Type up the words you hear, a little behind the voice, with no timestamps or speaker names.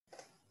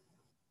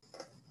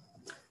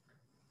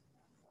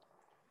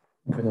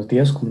Buenos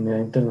días, comunidad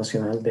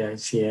internacional de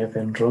ICF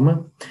en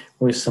Roma.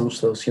 Hoy estamos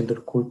traduciendo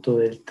el culto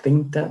del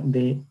 30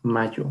 de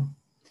mayo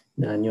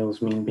del año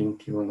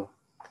 2021.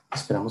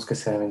 Esperamos que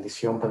sea de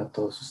bendición para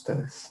todos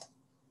ustedes.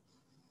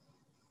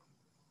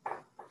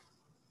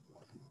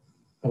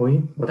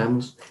 Hoy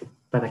oramos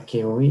para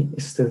que hoy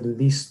estés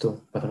listo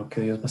para lo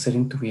que Dios va a hacer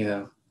en tu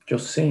vida. Yo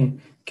sé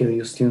que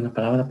Dios tiene una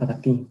palabra para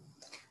ti.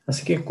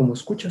 Así que como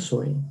escuchas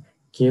hoy,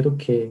 quiero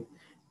que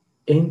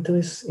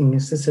entres en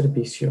este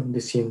servicio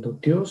diciendo: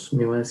 Dios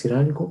me va a decir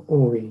algo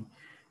hoy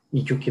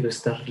y yo quiero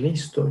estar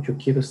listo, yo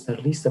quiero estar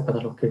lista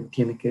para lo que Él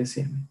tiene que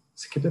decirme.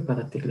 Así que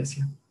prepárate,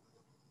 iglesia.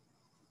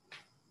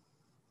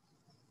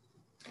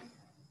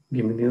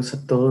 Bienvenidos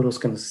a todos los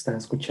que nos están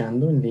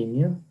escuchando en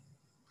línea.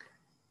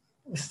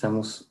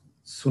 Estamos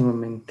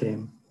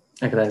sumamente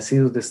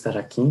agradecidos de estar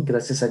aquí.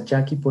 Gracias a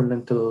Jackie por la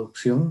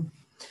introducción.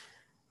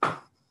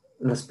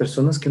 Las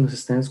personas que nos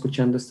están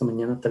escuchando esta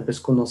mañana tal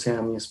vez conocen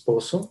a mi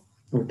esposo.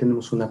 Hoy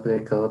tenemos una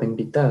predicadora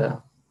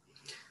invitada.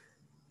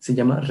 Se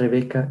llama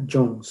Rebecca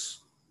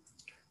Jones.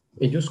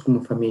 Ellos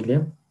como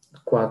familia,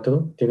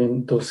 4,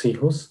 tienen 2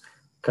 hijos,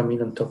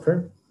 Camila y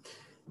Topher.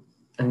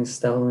 Han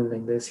estado en la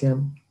iglesia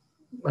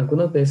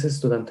algunas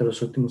veces durante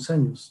los últimos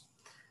años.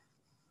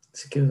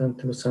 Así que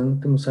durante los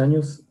últimos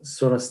años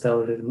solo ha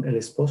estado el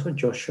esposo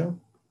Joshua,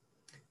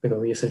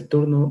 pero hoy es el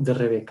turno de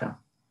Rebeca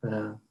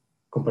para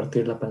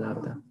compartir la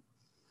palabra.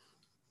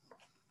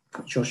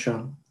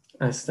 Joshua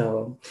ha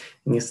estado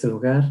en este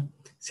lugar,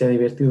 se ha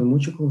divertido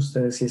mucho con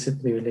ustedes y es el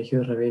privilegio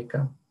de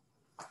Rebeca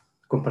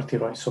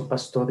compartir hoy. Son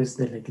pastores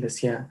de la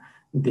iglesia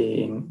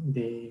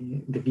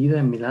de vida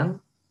en Milán,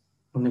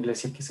 una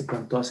iglesia que se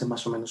plantó hace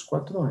más o menos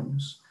 4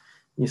 años.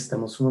 Y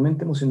estamos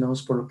sumamente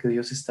emocionados por lo que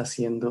Dios está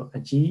haciendo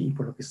allí y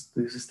por lo que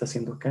Dios está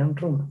haciendo acá en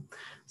Roma.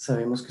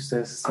 Sabemos que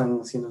ustedes están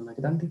haciendo una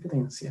gran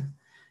diferencia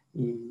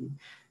y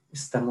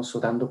estamos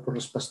orando por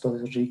los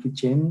pastores Rick y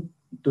Jenny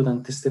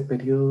durante este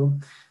periodo,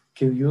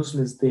 que Dios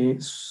les dé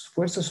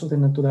fuerza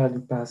sobrenatural y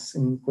paz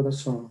en el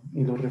corazón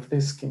y los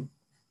refresque,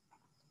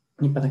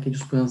 y para que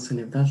ellos puedan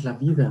celebrar la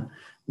vida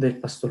del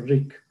pastor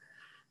Rick,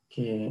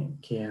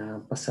 que ha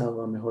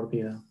pasado a mejor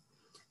vida,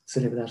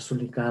 celebrar su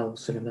legado,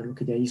 celebrar lo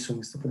que ya hizo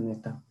en este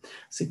planeta.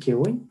 Así que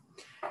hoy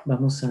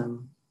vamos a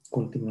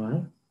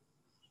continuar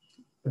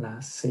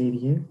la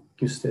serie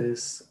que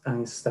ustedes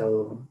han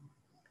estado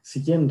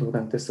siguiendo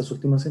durante estas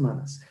últimas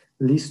semanas,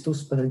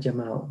 listos para el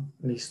llamado,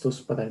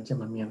 listos para el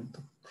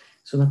llamamiento.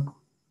 Es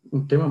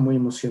un tema muy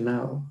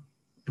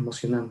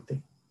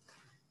emocionante.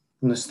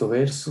 Nuestro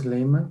verso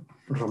lema,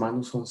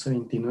 Romanos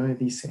 11:29,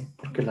 dice: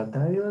 porque las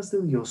dádivas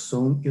de Dios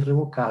son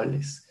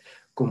irrevocables,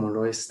 como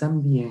lo es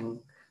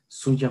también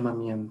su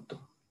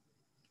llamamiento.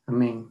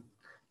 Amén.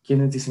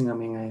 ¿Quiénes dicen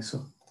amén a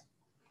eso?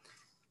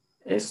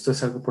 Esto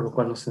es algo por lo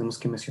cual nos tenemos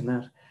que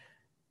mencionar,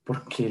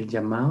 porque el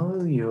llamado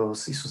de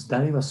Dios y sus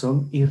dádivas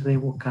son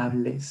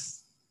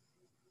irrevocables.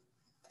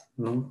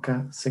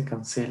 Nunca se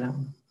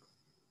cancelan.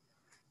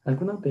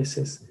 Algunas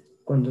veces,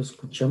 cuando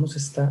escuchamos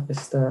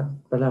esta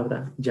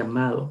palabra,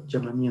 llamado,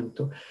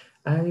 llamamiento,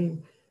 hay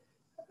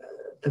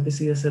tal vez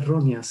ideas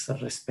erróneas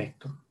al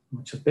respecto.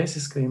 Muchas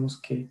veces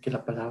creemos que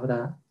la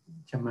palabra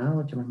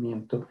llamado,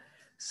 llamamiento,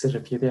 se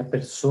refiere a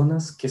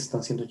personas que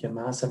están siendo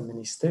llamadas al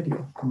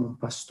ministerio, como un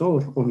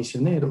pastor o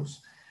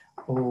misioneros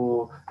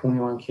o un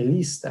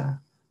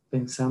evangelista.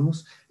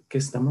 Pensamos que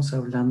estamos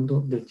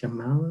hablando del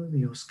llamado de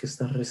Dios que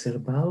está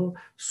reservado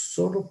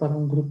solo para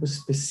un grupo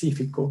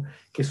específico,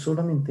 que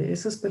solamente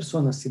esas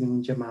personas tienen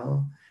un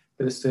llamado.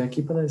 Pero estoy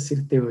aquí para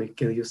decirte hoy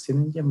que Dios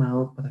tiene un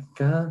llamado para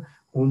cada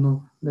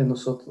uno de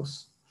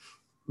nosotros.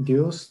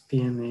 Dios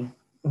tiene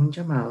un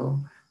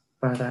llamado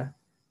para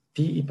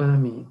ti y para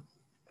mí.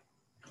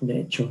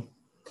 De hecho,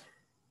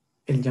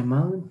 el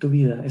llamado en tu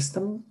vida es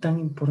tan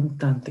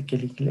importante que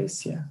la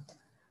iglesia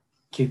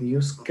que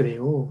Dios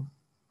creó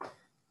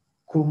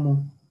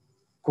como,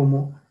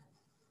 como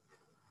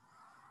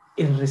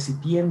el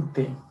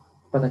recipiente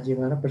para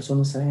llevar a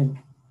personas a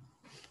Él.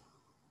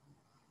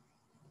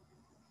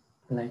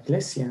 La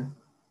iglesia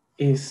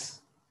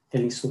es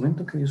el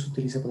instrumento que Dios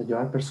utiliza para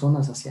llevar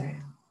personas hacia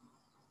Él.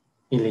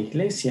 Y la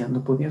iglesia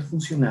no podía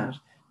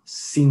funcionar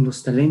sin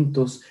los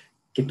talentos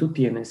que tú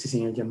tienes y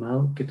sin el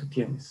llamado que tú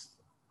tienes.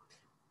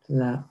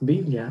 La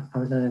Biblia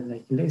habla de la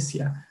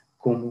iglesia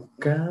como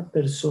cada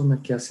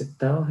persona que ha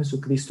aceptado a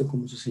Jesucristo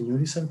como su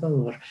Señor y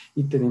Salvador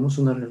y tenemos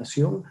una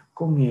relación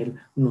con Él.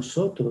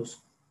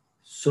 Nosotros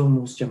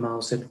somos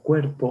llamados el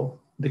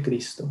cuerpo de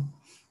Cristo.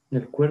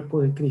 El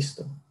cuerpo de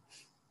Cristo.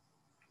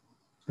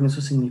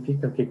 Eso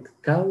significa que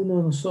cada uno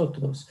de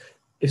nosotros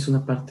es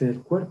una parte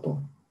del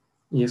cuerpo.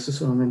 Y eso es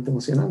sumamente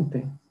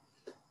emocionante.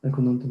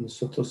 Algunos de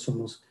nosotros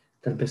somos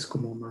tal vez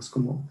más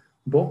como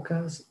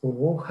bocas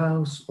o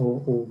ojos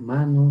o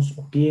manos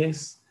o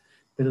pies,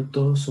 pero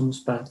todos somos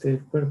parte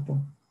del cuerpo.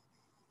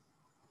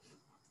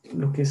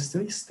 Lo que es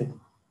triste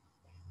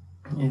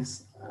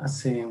es,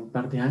 hace un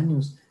par de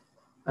años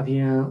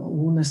había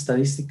una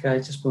estadística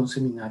hecha por un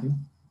seminario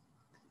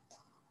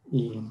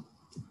y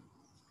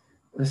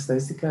la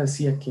estadística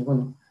decía que,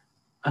 bueno,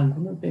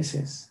 algunas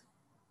veces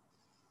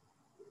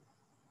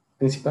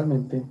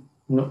Principalmente,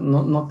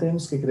 no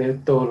tenemos que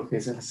creer todo lo que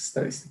dicen las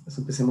estadísticas.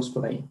 Empecemos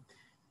por ahí.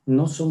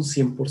 No son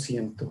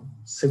 100%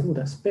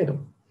 seguras,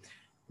 pero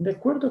de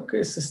acuerdo a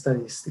que es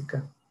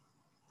estadística,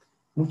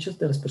 muchas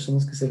de las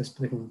personas que se les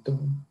preguntó,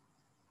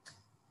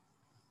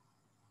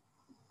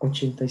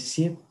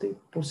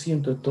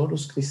 87% de todos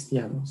los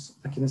cristianos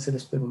a quienes se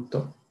les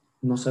preguntó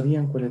no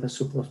sabían cuál era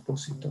su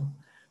propósito.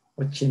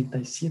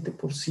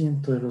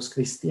 87% de los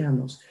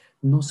cristianos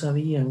no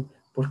sabían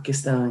por qué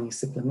estaban en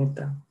este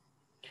planeta.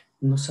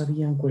 No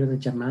sabían cuál era el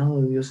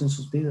llamado de Dios en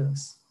sus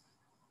vidas.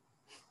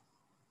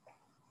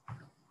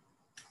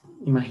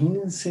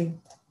 Imagínense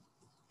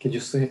que yo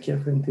estoy aquí al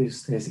frente de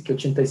ustedes y que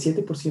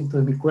 87%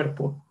 de mi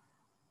cuerpo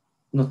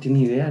no tiene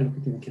idea de lo que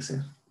tiene que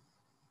hacer.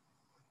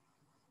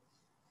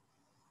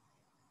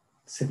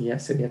 Sería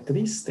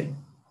triste.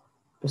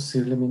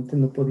 Posiblemente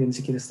no podría ni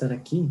siquiera estar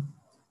aquí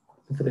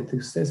enfrente de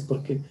ustedes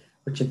porque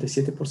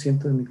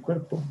 87% de mi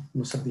cuerpo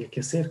no sabría qué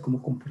hacer,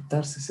 cómo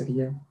comportarse,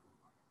 sería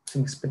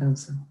sin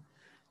esperanza.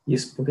 Y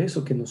es por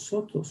eso que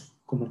nosotros,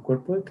 como el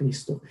cuerpo de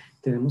Cristo,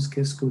 tenemos que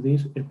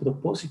descubrir el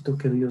propósito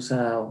que Dios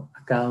ha dado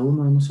a cada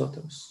uno de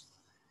nosotros.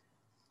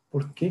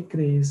 ¿Por qué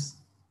crees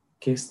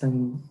que es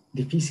tan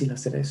difícil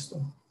hacer esto?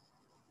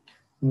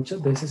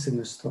 Muchas veces en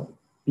nuestro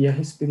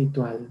viaje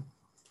espiritual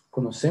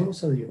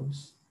conocemos a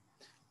Dios,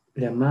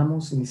 le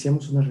amamos,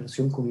 iniciamos una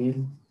relación con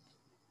Él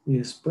y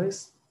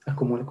después, a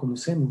como le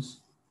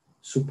conocemos,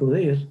 su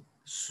poder,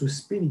 su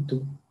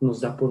espíritu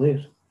nos da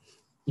poder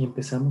y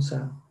empezamos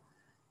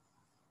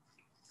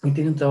y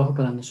tiene un trabajo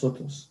para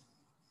nosotros.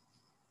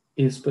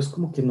 Y después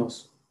como que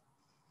nos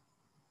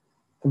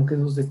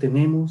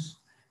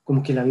detenemos,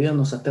 como que la vida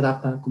nos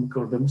atrapa, como que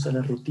volvemos a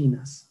las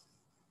rutinas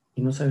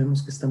y no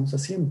sabemos qué estamos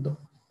haciendo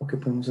o qué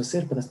podemos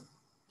hacer para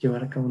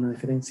llevar a cabo una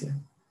diferencia.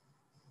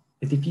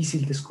 Es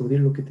difícil descubrir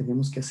lo que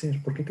tenemos que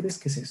hacer. ¿Por qué crees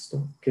que es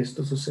esto? Que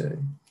esto sucede.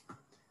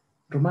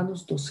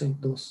 Romanos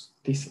 12:2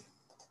 dice,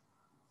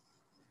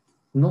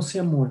 no se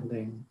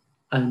amolden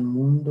al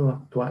mundo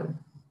actual,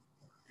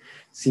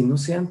 sino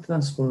sean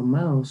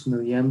transformados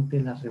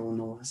mediante la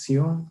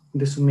renovación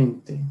de su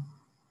mente.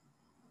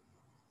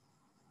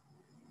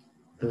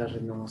 La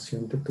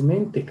renovación de tu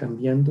mente,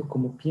 cambiando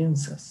cómo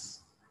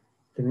piensas.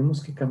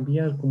 Tenemos que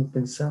cambiar cómo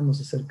pensamos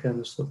acerca de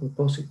nuestro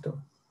propósito.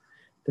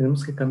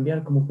 Tenemos que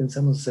cambiar cómo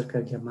pensamos acerca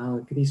del llamado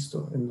de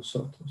Cristo en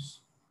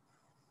nosotros.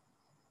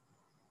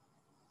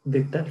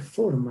 De tal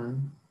forma,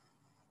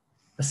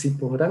 así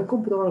podrán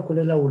comprobar cuál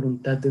es la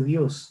voluntad de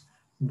Dios,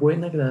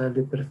 buena,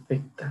 agradable y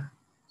perfecta.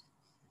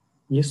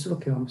 Y esto es lo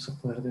que vamos a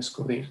poder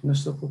descubrir,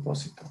 nuestro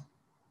propósito.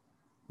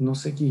 No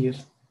seguir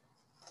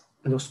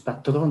los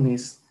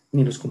patrones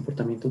ni los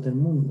comportamientos del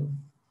mundo.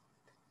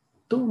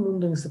 Todo el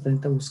mundo en este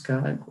planeta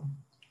busca algo.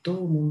 Todo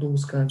el mundo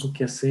busca algo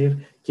que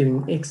hacer.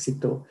 Quieren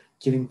éxito,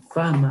 quieren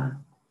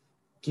fama,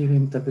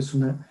 quieren tal vez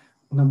una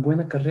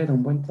buena carrera,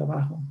 un buen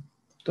trabajo.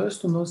 Todo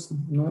esto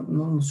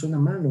no suena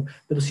malo,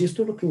 pero si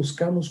esto es lo que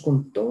buscamos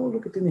con todo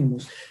lo que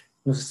tenemos,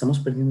 nos estamos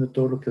perdiendo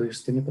todo lo que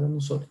Dios tiene para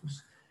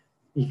nosotros.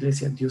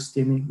 Iglesia, Dios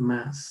tiene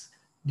más.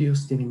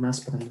 Dios tiene más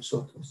para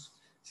nosotros.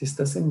 Si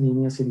estás en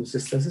línea, si nos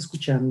estás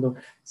escuchando,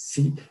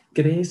 si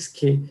crees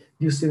que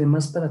Dios tiene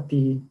más para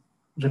ti,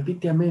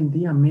 repite amén,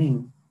 di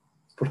amén,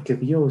 porque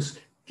Dios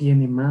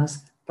tiene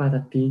más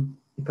para ti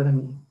y para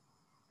mí.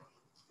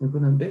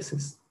 Algunas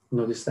veces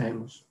nos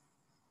distraemos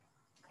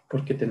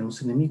porque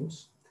tenemos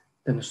enemigos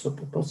de nuestro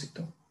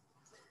propósito.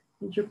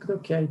 Y yo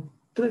creo que hay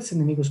 3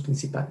 enemigos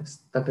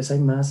principales. Tal vez hay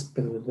más,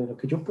 pero de lo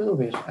que yo puedo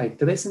ver, hay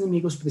 3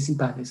 enemigos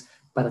principales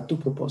para tu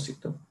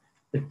propósito.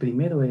 El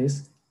primero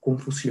es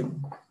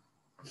confusión.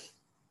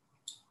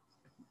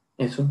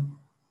 Eso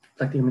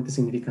prácticamente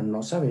significa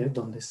no saber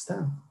dónde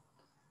está.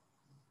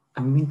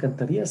 A mí me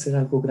encantaría hacer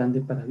algo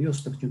grande para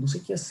Dios, pero yo no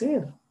sé qué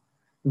hacer.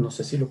 No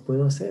sé si lo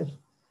puedo hacer.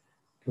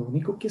 Lo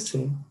único que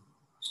sé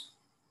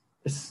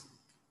es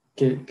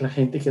que la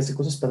gente que hace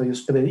cosas para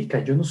Dios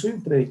predica. Yo no soy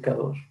un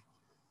predicador.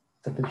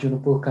 Tal vez yo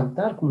no puedo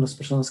cantar como las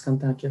personas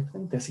cantan aquí al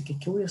frente. Así que,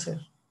 ¿qué voy a hacer?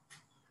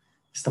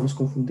 Estamos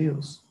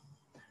confundidos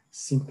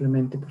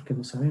simplemente porque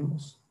no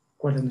sabemos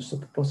cuál es nuestro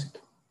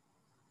propósito.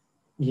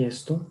 Y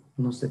esto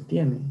nos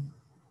detiene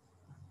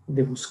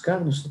de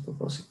buscar nuestro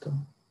propósito.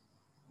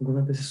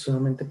 Algunas veces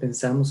solamente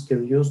pensamos que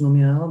Dios no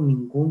me ha dado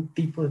ningún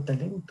tipo de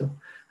talento.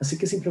 Así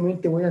que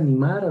simplemente voy a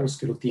animar a los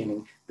que lo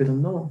tienen. Pero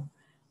no,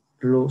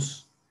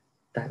 los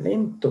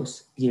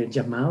talentos y el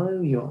llamado de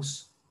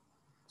Dios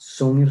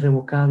son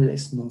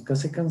irrevocables, nunca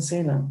se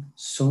cancelan,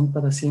 son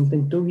para siempre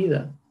en tu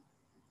vida.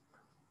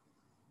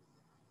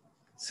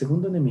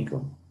 Segundo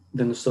enemigo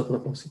de nuestro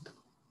propósito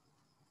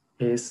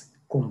es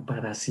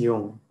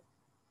comparación.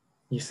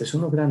 Y este es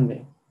uno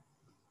grande.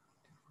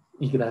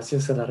 Y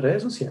gracias a las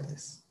redes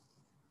sociales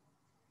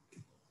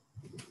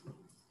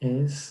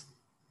es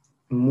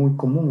muy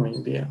común hoy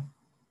en día.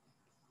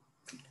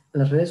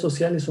 Las redes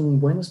sociales son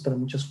buenas para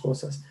muchas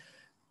cosas,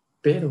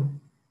 pero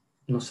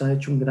nos ha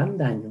hecho un gran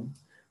daño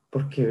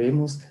porque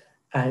vemos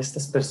a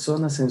estas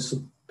personas en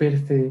su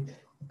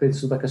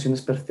sus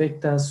vacaciones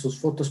perfectas, sus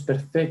fotos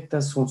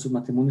perfectas, con sus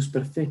matrimonios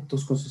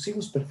perfectos, con sus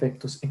hijos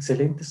perfectos,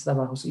 excelentes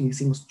trabajos, y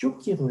decimos, yo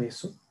quiero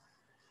eso.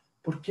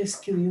 ¿Por qué es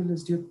que Dios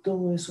les dio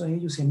todo eso a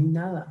ellos y a mí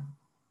nada?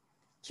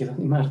 Quiero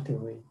animarte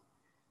hoy.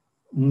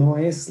 No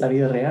es la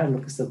vida real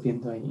lo que estás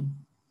viendo ahí.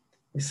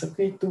 Eso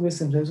que tú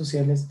ves en redes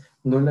sociales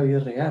no es la vida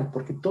real,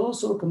 porque todos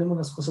solo ponemos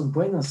las cosas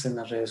buenas en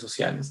las redes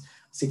sociales.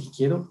 Así que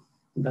quiero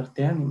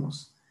darte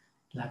ánimos.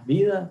 La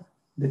vida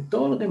de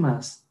todos los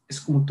demás es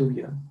como tu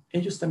vida.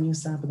 Ellos también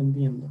están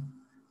aprendiendo.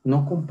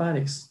 No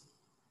compares.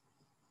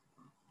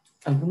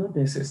 Algunas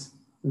veces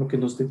lo que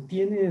nos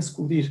detiene de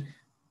descubrir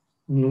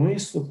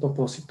nuestro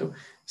propósito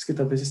es que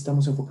tal vez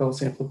estamos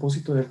enfocados en el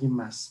propósito de alguien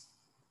más.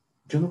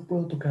 Yo no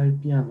puedo tocar el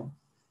piano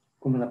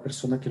como la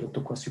persona que lo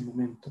tocó hace un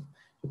momento.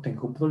 Yo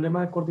tengo un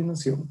problema de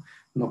coordinación.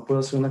 No puedo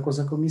hacer una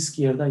cosa con mi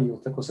izquierda y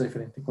otra cosa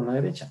diferente con la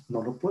derecha.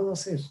 No lo puedo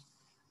hacer.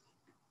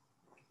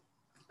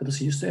 Pero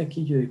si yo estoy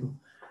aquí, yo digo,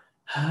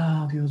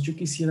 Dios, yo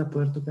quisiera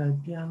poder tocar el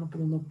piano,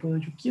 pero no puedo.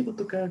 Yo quiero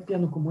tocar el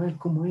piano como Él,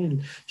 como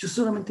Él. Yo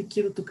solamente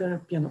quiero tocar el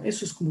piano.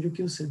 Eso es como yo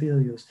quiero servir a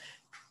Dios.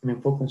 Me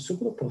enfoco en su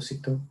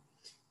propósito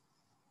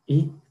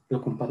y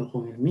lo comparo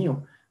con el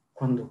mío.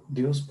 Cuando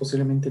Dios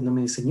posiblemente no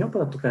me diseñó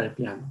para tocar el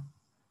piano.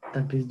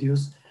 Tal vez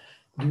Dios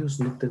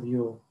no te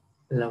dio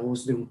la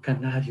voz de un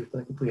canario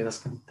para que pudieras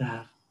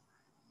cantar,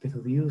 pero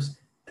Dios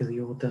te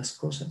dio otras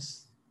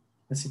cosas.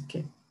 Así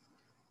que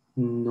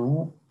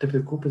no te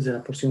preocupes de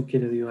la porción que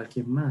le dio a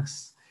alguien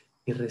más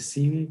y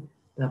recibe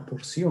la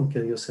porción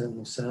que Dios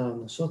nos ha dado a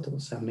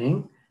nosotros.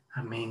 Amén,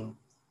 amén.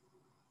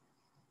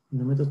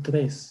 Número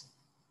 3,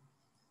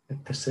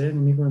 el tercer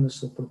enemigo de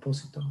nuestro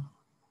propósito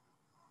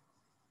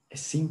es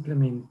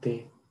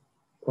simplemente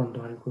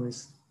cuando algo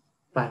es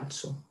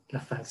falso, la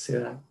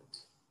falsedad,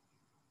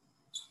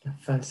 la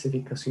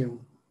falsificación.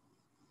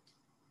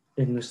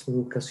 En nuestra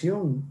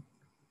educación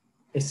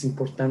es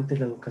importante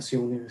la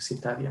educación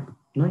universitaria.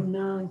 No hay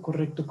nada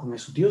incorrecto con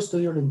eso. Dios te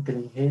dio la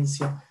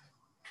inteligencia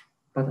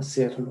para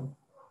hacerlo,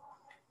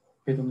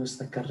 pero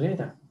nuestra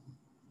carrera,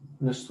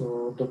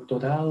 nuestro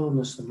doctorado,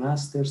 nuestro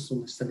máster,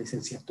 nuestra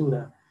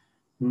licenciatura,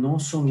 no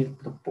son el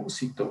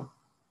propósito.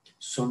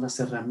 Son las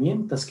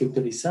herramientas que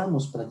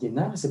utilizamos para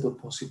llenar ese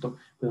propósito,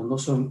 pero no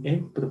son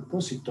el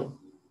propósito.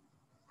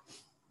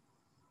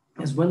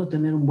 Es bueno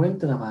tener un buen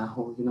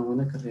trabajo y una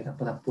buena carrera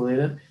para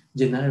poder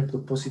llenar el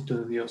propósito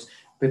de Dios,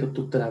 pero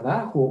tu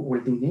trabajo o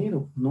el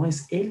dinero no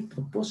es el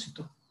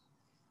propósito.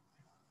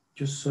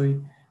 Yo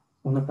soy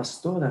una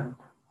pastora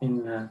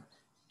en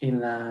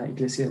la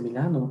iglesia de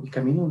Milano y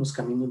camino en los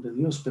caminos de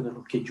Dios, pero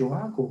lo que yo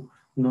hago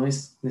no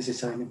es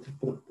necesariamente el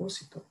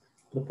propósito.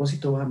 El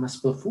propósito va más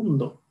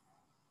profundo.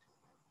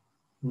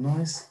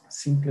 No es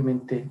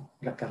simplemente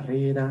la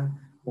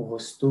carrera o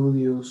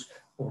estudios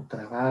o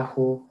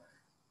trabajo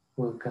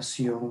o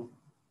educación.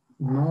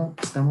 No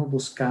estamos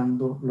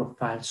buscando lo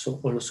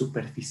falso o lo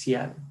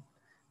superficial.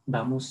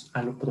 Vamos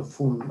a lo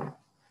profundo.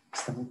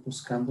 Estamos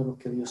buscando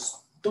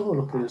todo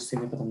lo que Dios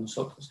tiene para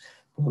nosotros.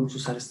 Podemos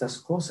usar estas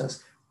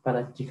cosas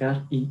para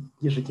llegar y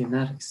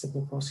rellenar este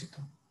propósito.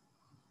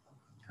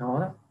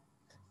 Ahora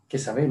que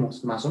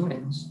sabemos más o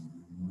menos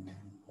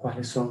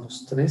cuáles son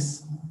los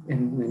 3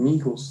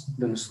 enemigos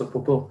de nuestro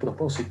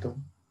propósito,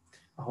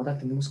 ahora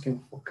tenemos que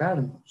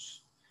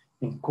enfocarnos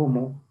en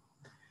cómo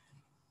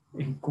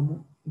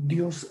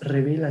Dios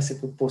revela ese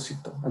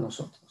propósito a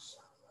nosotros.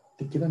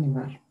 Te quiero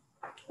animar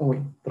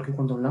hoy, porque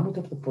cuando hablamos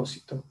de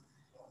propósito,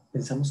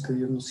 pensamos que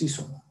Dios nos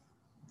hizo.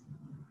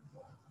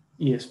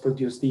 Y después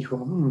Dios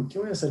dijo, ¿qué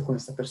voy a hacer con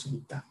esta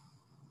personita?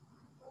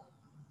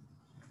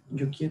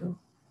 Yo quiero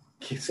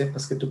que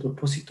sepas que tu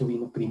propósito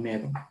vino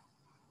primero.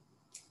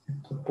 El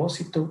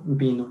propósito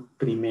vino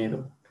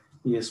primero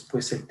y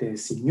después Él te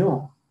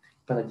diseñó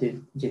para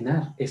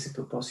llenar ese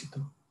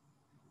propósito.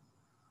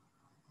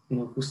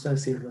 Nos gusta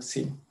decirlo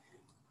así.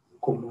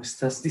 Como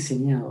estás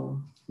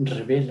diseñado,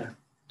 revela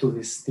tu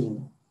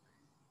destino.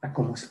 A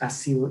cómo has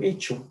sido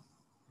hecho,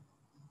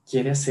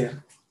 quiere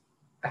hacer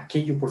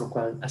aquello por lo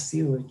cual has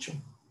sido hecho.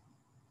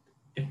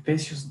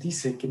 Efesios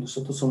dice que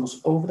nosotros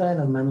somos obra de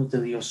las manos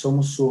de Dios,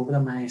 somos su obra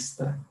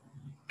maestra,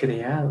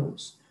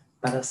 creados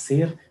para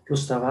hacer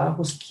los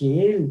trabajos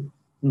que Él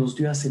nos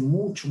dio hace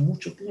mucho,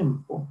 mucho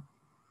tiempo.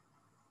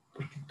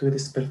 Porque tú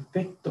eres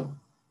perfecto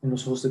en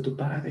los ojos de tu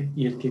Padre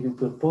y Él tiene un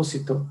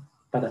propósito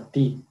para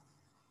ti.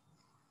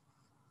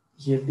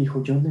 Y Él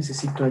dijo, yo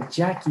necesito a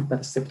Jackie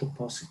para este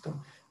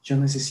propósito. Yo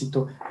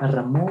necesito a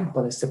Ramón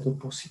para este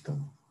propósito.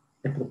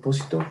 El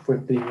propósito fue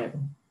primero.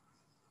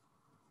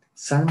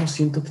 Salmo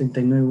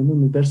 139, uno de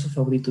mis versos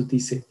favoritos,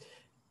 dice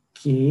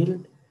que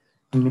Él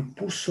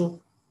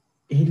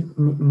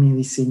me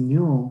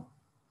diseñó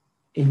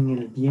en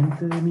el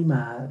vientre de mi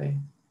madre.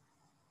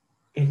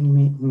 Él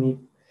me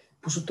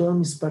puso todas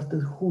mis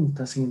partes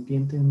juntas en el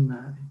vientre de mi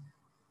madre.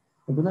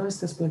 ¿Alguna vez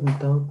te has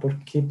preguntado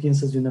por qué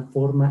piensas de una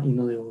forma y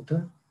no de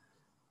otra?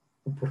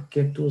 ¿O por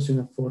qué actúas de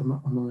una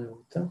forma o no de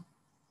otra?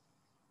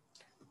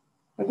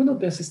 Algunas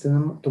veces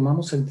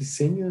tomamos el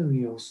diseño de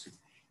Dios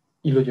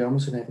y lo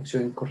llevamos en la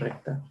dirección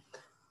incorrecta.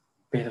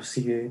 Pero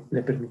si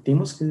le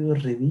permitimos que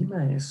Dios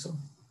redima eso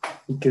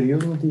y que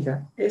Dios nos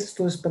diga,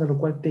 esto es para lo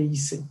cual te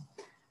hice.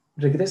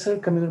 Regresa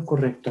al camino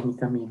correcto, a mi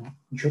camino.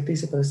 Yo te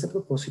hice para este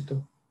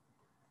propósito.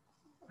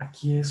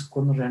 Aquí es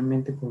cuando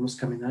realmente podemos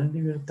caminar en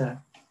libertad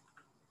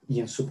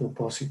y en su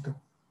propósito.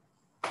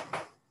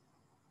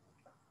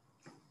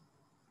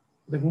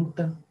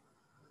 Pregunta.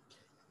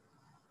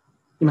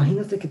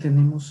 Imagínate que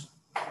tenemos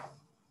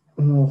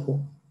un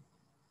ojo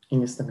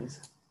en esta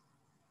mesa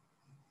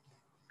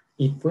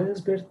y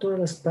puedes ver todas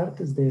las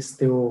partes de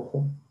este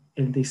ojo,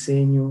 el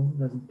diseño,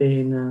 las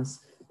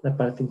venas, la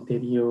parte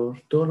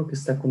interior, todo lo que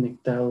está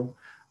conectado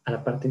a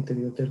la parte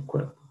interior del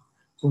cuerpo.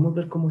 Podemos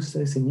ver cómo está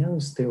diseñado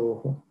este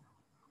ojo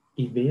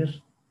y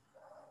ver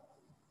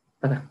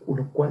para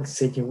lo cual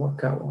se llevó a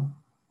cabo.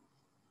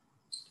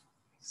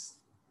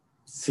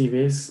 Si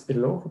ves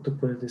el ojo, tú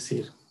puedes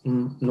decir,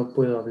 no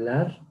puedo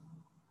hablar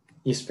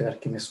y esperar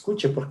que me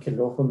escuche, porque el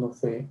ojo no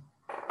fue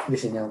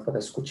diseñado para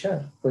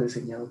escuchar, fue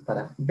diseñado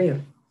para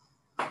ver.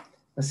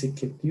 Así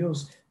que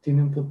Dios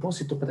tiene un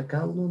propósito para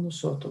cada uno de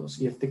nosotros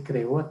y Él te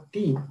creó a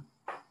ti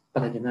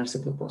para llenar ese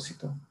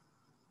propósito.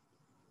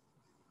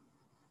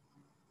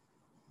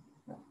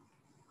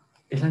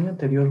 El año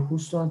anterior,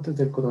 justo antes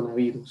del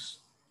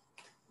coronavirus,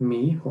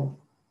 mi hijo,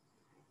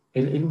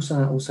 él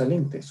usa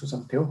lentes, usa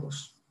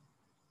anteojos.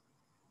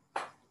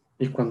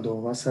 Y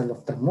cuando vas al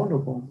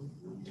oftalmólogo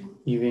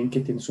y ven que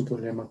tienes un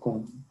problema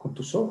con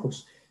tus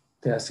ojos,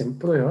 te hacen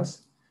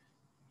pruebas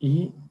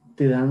y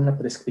te dan la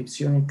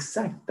prescripción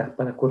exacta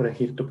para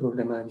corregir tu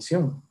problema de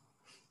visión.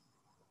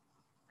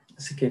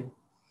 Así que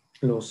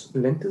los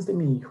lentes de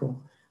mi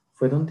hijo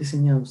fueron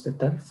diseñados de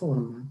tal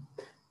forma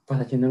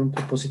para llenar un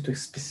propósito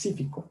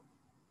específico.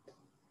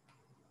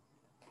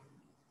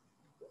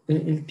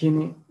 Él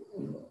tiene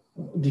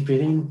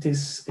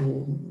diferentes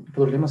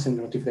problemas en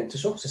los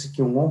diferentes ojos, así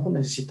que un ojo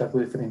necesita algo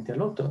diferente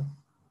al otro.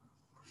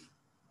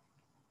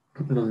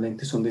 Los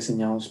lentes son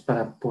diseñados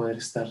para poder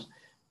estar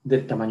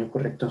del tamaño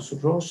correcto en su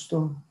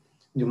rostro,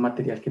 de un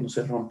material que no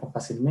se rompa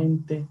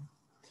fácilmente.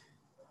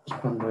 Y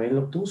cuando él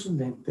obtuvo sus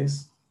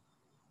lentes,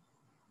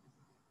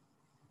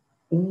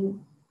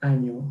 un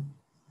año,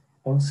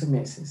 11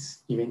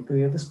 meses y 20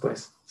 días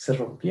después, se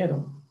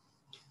rompieron.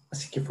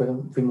 Así que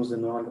fuimos de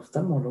nuevo al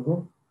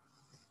oftalmólogo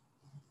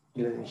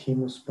y le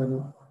dijimos,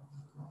 bueno,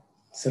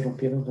 se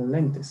rompieron los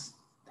lentes.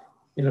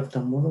 Y el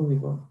oftalmólogo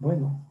dijo,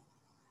 bueno,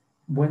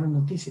 buenas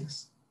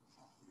noticias.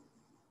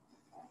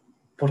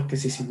 Porque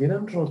si se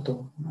hubieran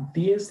roto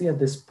 10 días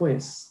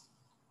después,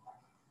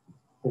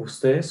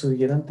 ustedes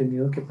hubieran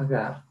tenido que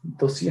pagar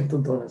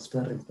 $200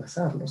 para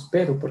reemplazarlos.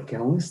 Pero porque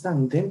aún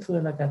están dentro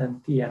de la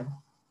garantía,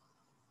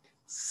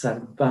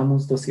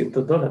 salvamos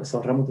 $200,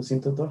 ahorramos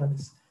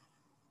 $200.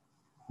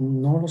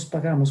 No los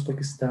pagamos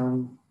porque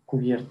estaban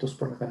cubiertos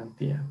por la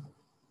garantía.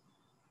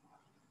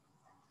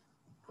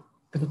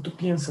 Pero tú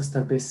piensas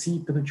tal vez,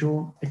 sí, pero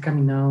yo he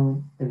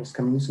caminado en los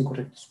caminos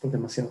incorrectos por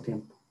demasiado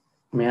tiempo.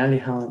 Me he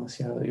alejado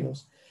demasiado de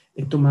Dios.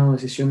 He tomado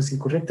decisiones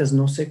incorrectas.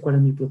 No sé cuál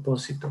es mi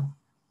propósito.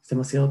 Es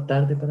demasiado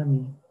tarde para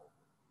mí.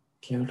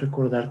 Quiero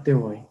recordarte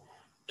hoy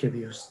que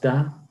Dios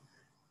da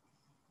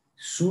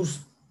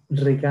sus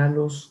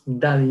regalos,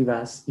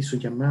 dádivas y su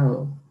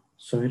llamado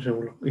son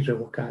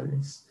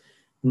irrevocables.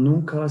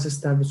 Nunca vas a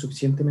estar lo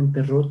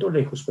suficientemente roto o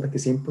lejos para que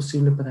sea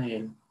imposible para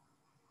Él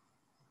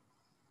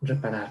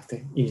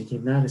repararte y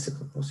llenar ese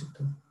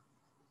propósito.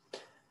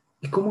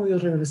 ¿Y cómo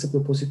Dios revela ese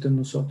propósito en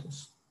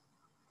nosotros?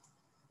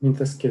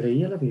 Mientras que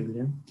leía la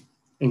Biblia,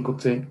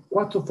 encontré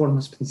 4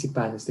 formas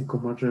principales de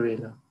cómo Él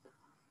revela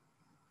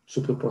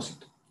su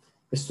propósito.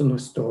 Esto no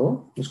es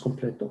todo, no es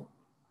completo,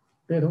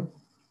 pero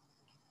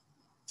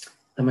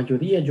la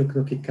mayoría yo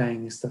creo que cae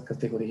en estas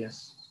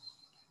categorías.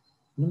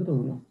 Número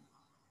 1,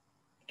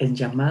 el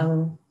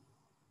llamado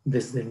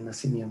desde el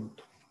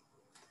nacimiento.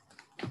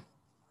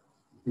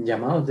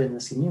 Llamados del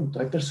nacimiento.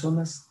 Hay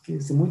personas que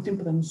desde muy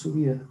temprano en su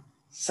vida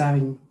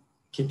saben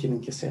qué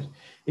tienen que hacer.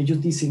 Ellos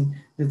dicen,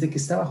 desde que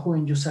estaba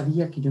joven yo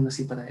sabía que yo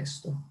nací para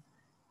esto.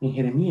 En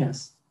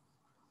Jeremías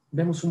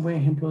vemos un buen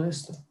ejemplo de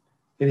esto.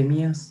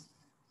 Jeremías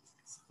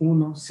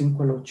 1,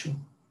 5 al 8.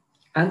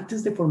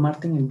 Antes de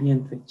formarte en el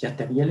vientre ya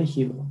te había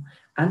elegido.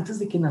 Antes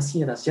de que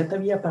nacieras ya te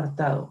había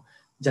apartado.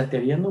 Ya te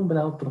había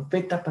nombrado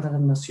profeta para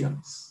las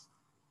naciones.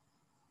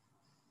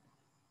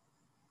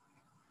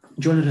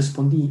 Yo le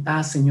respondí,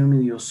 Señor mi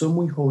Dios, soy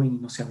muy joven y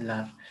no sé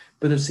hablar.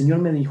 Pero el Señor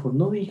me dijo,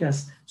 no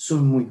digas, soy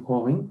muy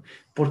joven,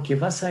 porque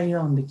vas a ir a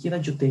donde quiera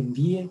yo te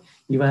envíe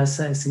y vas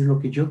a decir lo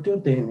que yo te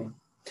ordene.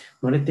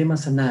 No le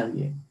temas a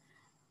nadie,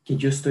 que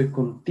yo estoy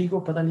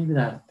contigo para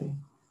librarte.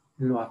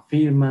 Lo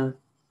afirma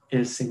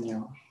el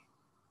Señor.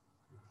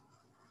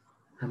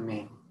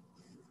 Amén.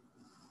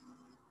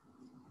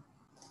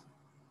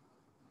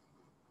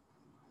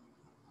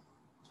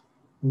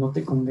 No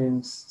te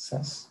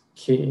convenzas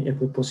que el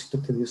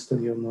propósito que Dios te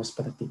dio no es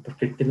para ti,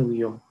 porque Él te lo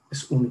dio,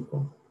 es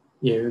único.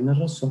 Y hay una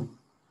razón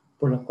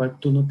por la cual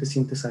tú no te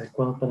sientes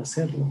adecuado para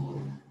hacerlo.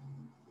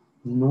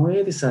 No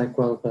eres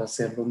adecuado para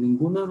hacerlo,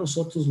 ninguno de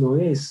nosotros lo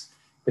es,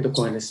 pero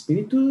con el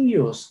Espíritu de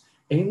Dios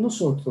en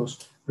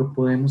nosotros lo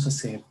podemos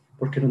hacer,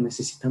 porque lo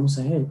necesitamos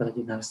a Él para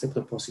llenar este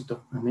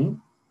propósito.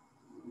 Amén.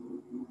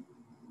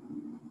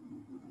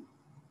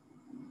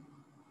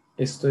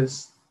 Esto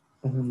es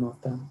una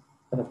nota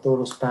para todos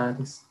los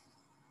padres.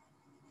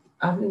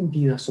 Hablen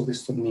vida sobre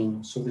estos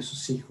niños, sobre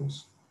sus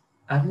hijos.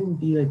 Hablen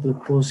vida y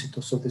propósito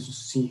sobre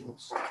sus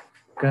hijos.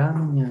 Cada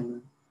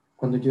mañana,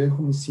 cuando yo dejo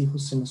a mis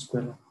hijos en la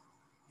escuela,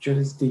 yo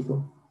les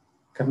digo,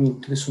 Camilo,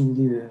 tú eres un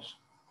líder.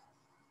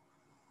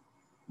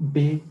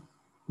 Ve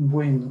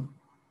bueno.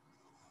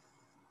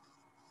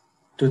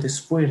 Tú eres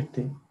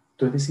fuerte,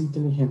 tú eres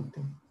inteligente,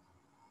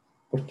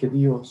 porque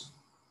Dios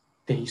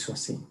te hizo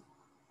así.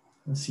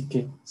 Así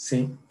que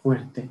sé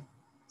fuerte,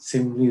 sé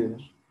un líder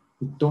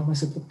y toma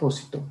ese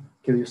propósito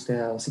que Dios te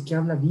ha dado. Así que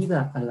habla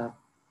vida a la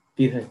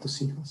vida de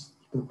tus hijos.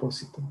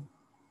 Propósito.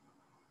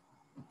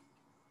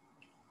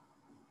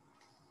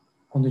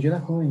 Cuando yo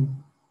era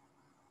joven,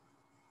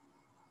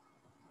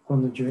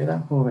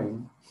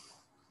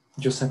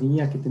 yo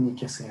sabía qué tenía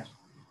que hacer.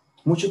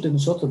 Muchos de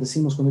nosotros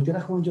decimos, cuando yo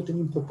era joven yo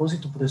tenía un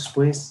propósito, pero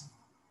después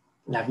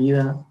la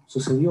vida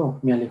sucedió,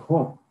 me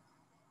alejó.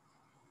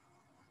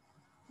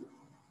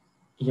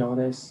 Y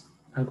ahora es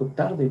algo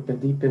tarde,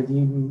 perdí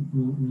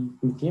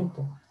mi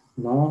tiempo.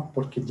 No,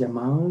 porque el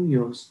llamado de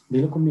Dios,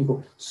 dilo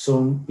conmigo,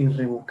 son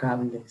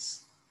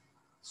irrevocables.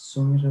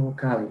 Son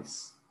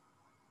irrevocables.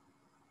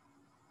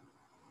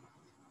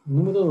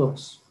 Número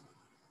 2,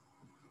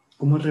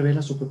 ¿cómo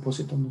revela su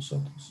propósito en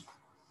nosotros?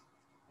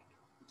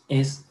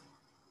 Es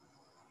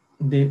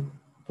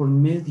por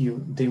medio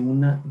de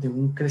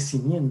un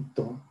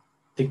crecimiento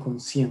de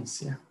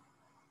conciencia.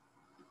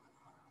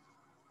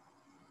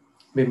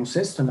 Vemos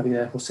esto en la vida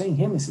de José en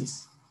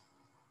Génesis.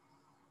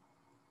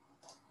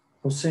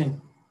 José,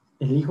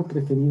 el hijo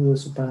preferido de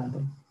su padre,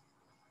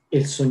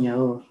 el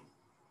soñador.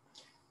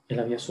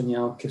 Él había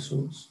soñado que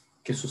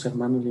sus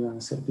hermanos le iban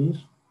a servir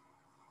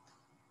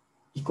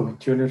y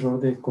cometió el error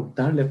de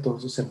contarle a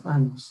todos sus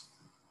hermanos.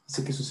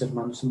 Así que sus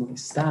hermanos se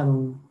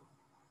molestaron,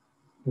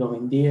 lo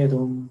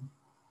vendieron,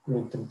 lo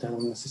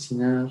intentaron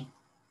asesinar.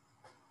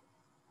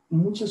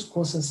 Muchas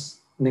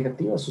cosas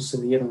negativas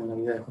sucedieron en la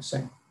vida de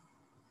José.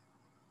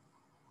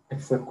 Él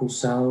fue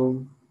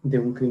acusado de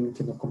un crimen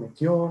que no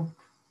cometió,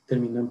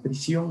 terminó en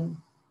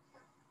prisión.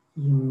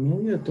 Y en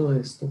medio de todo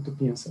esto, tú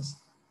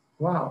piensas,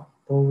 wow,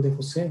 pobre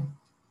José.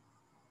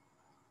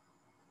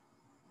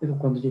 Pero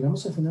cuando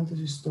llegamos al final de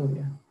su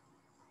historia,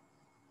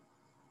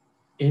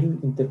 él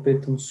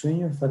interpreta un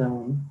sueño de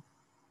Faraón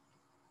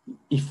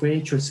y fue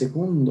hecho el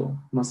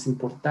segundo más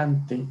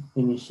importante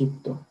en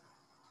Egipto,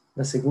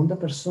 la segunda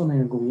persona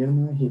en el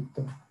gobierno de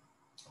Egipto,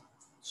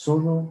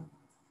 solo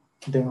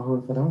debajo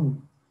de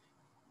Faraón.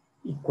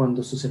 Y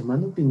cuando sus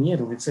hermanos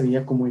vinieron, él se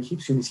veía como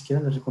egipcio, ni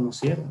siquiera le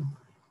reconocieron.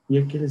 ¿Y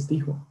él qué les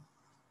dijo?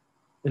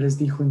 Él les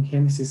dijo en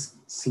Génesis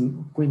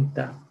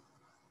 50,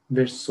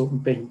 verso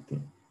 20,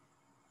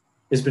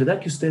 es verdad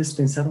que ustedes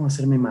pensaron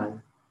hacerme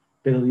mal,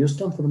 pero Dios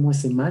transformó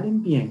ese mal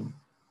en bien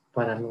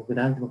para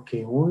lograr lo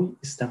que hoy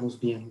estamos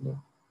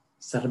viendo,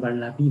 salvar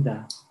la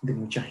vida de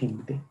mucha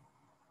gente.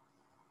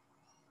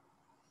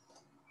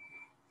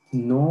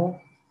 No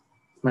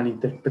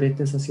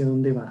malinterpretes hacia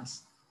dónde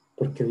vas,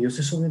 porque Dios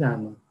es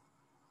soberano.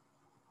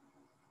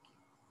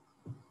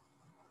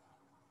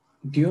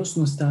 Dios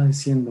no estaba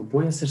diciendo,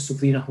 voy a hacer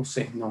sufrir a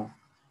José, no.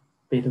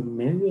 Pero en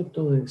medio de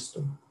todo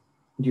esto,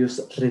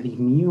 Dios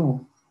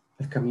redimió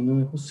el camino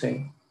de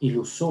José y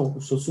lo usó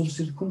sus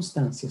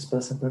circunstancias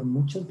para salvar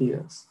muchas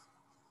vidas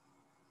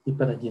y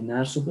para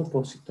llenar su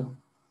propósito,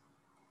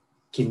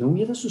 que no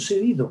hubiera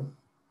sucedido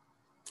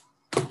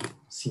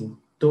sin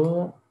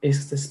toda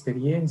esta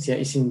experiencia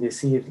y sin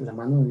decir, la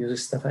mano de Dios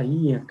estaba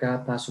ahí a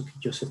cada paso que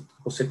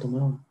José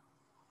tomaba.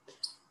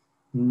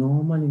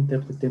 No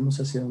malinterpretemos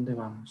hacia dónde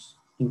vamos.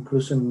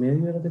 Incluso en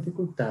medio de las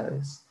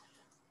dificultades,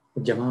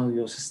 el llamado de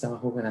Dios está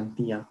bajo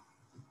garantía.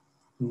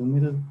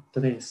 Número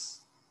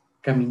 3,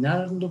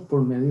 caminando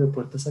por medio de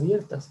puertas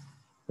abiertas.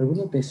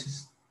 Algunas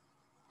veces,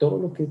 todo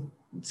lo que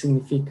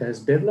significa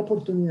es ver la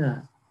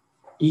oportunidad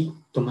y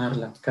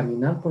tomarla,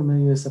 caminar por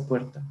medio de esa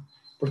puerta,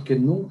 porque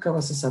nunca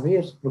vas a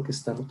saber lo que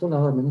está al otro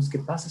lado a menos que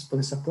pases por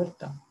esa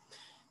puerta.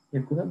 Y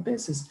algunas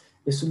veces,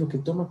 eso es lo que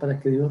toma para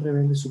que Dios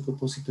revele su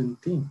propósito en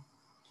ti.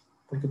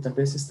 Porque tal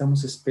vez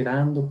estamos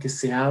esperando que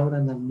se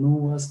abran las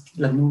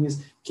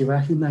nubes, que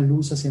baje una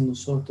luz hacia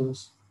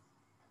nosotros.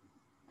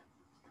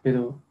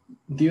 Pero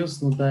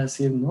Dios nos va a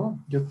decir,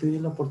 no, yo te di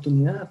la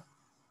oportunidad.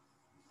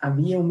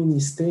 Había un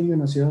ministerio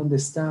en la ciudad donde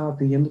estaba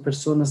pidiendo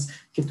personas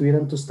que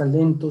tuvieran tus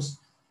talentos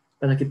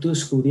para que tú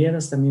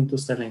descubrieras también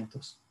tus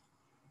talentos.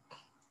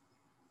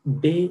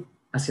 Ve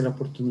hacia la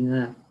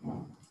oportunidad.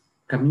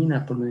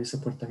 Camina por medio de esa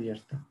puerta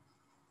abierta.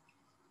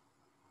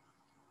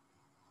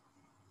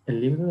 El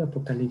libro de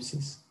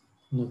Apocalipsis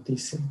nos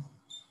dice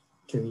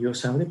que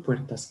Dios abre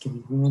puertas que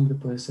ningún hombre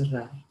puede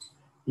cerrar.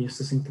 Y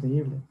esto es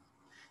increíble.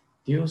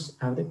 Dios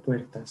abre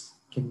puertas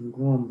que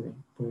ningún hombre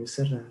puede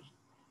cerrar.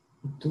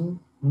 Y tú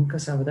nunca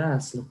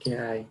sabrás lo que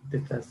hay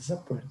detrás de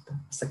esa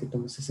puerta hasta que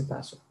tomes ese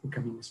paso y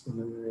camines por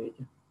medio de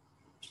ella.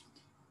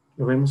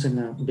 Lo vemos en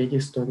la bella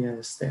historia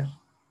de Esther.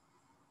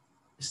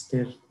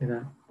 Esther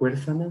era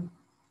huérfana,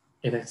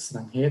 era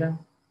extranjera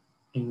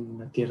en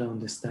la tierra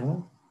donde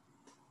estaba.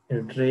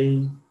 El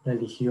rey la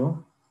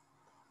eligió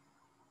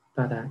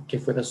para que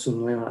fuera su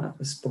nueva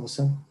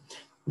esposa,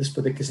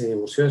 después de que se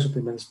divorció de su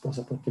primera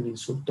esposa porque le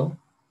insultó.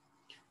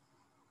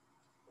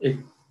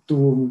 Él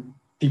tuvo un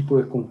tipo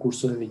de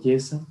concurso de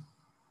belleza.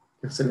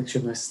 Él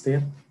seleccionó a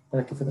Esther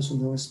para que fuera su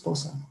nueva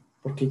esposa,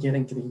 porque ella era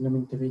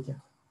increíblemente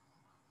bella.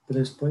 Pero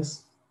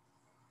después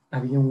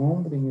había un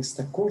hombre en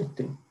esta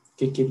corte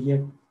que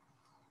quería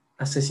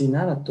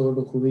asesinar a todos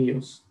los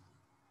judíos.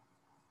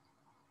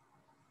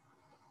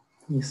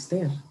 Y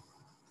Esther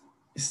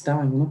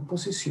estaba en una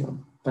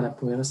posición para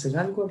poder hacer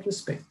algo al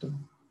respecto.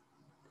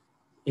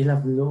 Él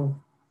habló,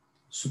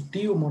 su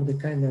tío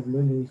Mordecai le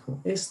habló y le dijo: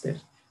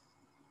 Esther,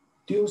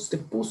 Dios te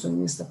puso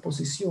en esta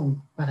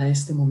posición para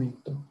este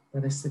momento,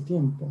 para este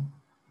tiempo.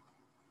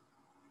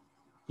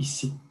 Y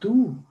si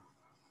tú,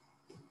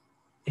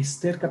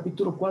 Esther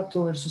capítulo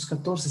 4, versos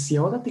 14, si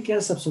ahora te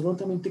quedas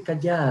absolutamente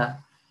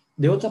callada,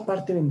 de otra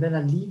parte vendrá el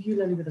alivio y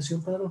la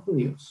liberación para los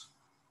judíos.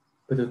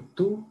 Pero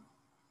tú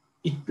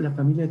y la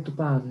familia de tu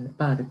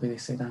padre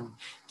perecerán.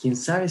 Quién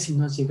sabe si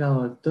no has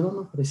llegado al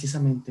trono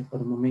precisamente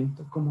por un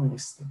momento como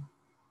este.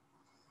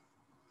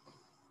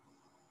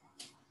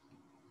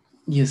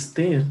 Y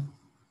Esther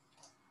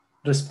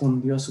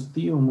respondió a su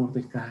tío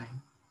Mordecai: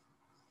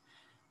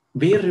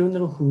 ve y reúne a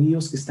los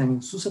judíos que están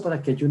en Susa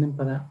para que ayunen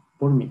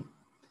por mí.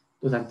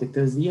 Durante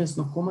 3 días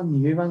no coman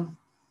ni beban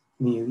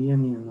ni de día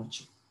ni de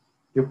noche.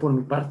 Yo por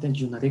mi parte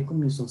ayunaré con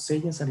mis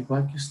doncellas al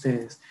igual que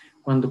ustedes.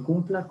 Cuando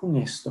cumpla con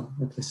esto,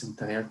 me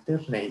presentaré ante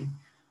el rey,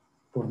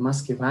 por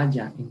más que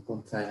vaya en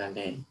contra de la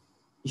ley.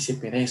 Y si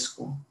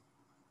perezco,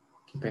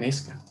 que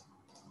perezca.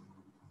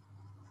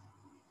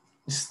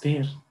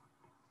 Esther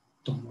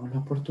tomó la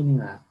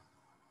oportunidad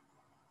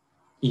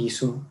y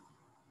hizo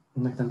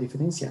una gran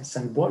diferencia.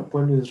 Salvó al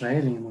pueblo de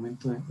Israel en el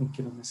momento en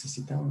que lo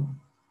necesitaban.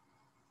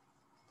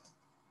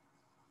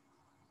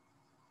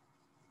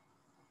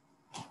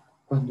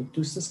 Cuando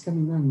tú estás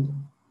caminando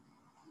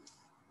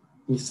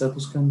y estás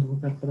buscando un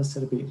lugar para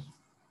servir,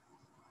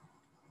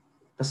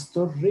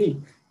 Pastor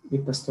Rick y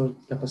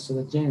la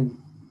pastora Jen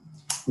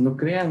no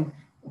crean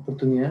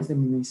oportunidades de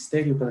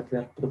ministerio para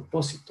crear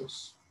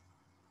propósitos.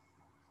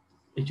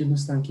 Ellos no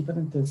están aquí para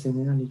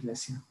entretener a la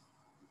iglesia.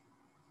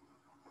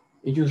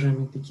 Ellos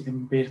realmente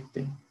quieren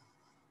verte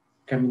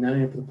caminar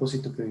en el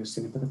propósito que Dios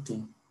tiene para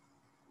ti.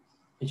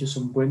 Ellos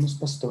son buenos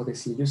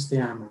pastores y ellos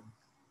te aman,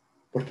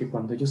 porque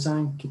cuando ellos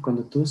saben que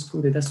cuando tú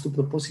descubrirás tu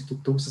propósito,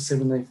 tú vas a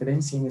hacer una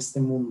diferencia en este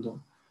mundo,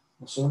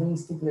 no solo en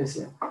esta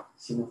iglesia,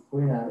 sino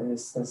fuera de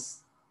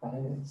estas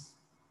paredes,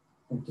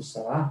 en tus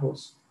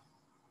trabajos,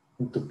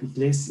 en tu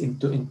iglesia,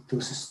 en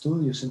tus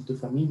estudios, en tu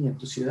familia, en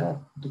tu ciudad,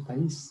 en tu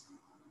país.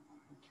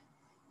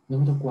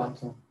 Número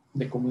 4,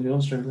 de cómo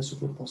Dios revela su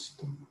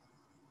propósito.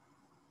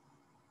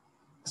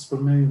 Es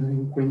por medio de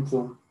un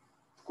encuentro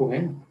con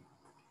Él,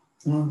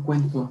 un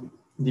encuentro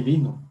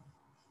divino.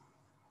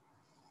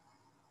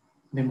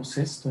 Vemos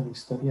esto en la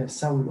historia de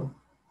Saulo,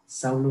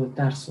 Saulo de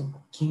Tarso.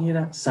 ¿Quién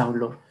era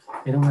Saulo?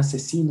 Era un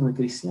asesino de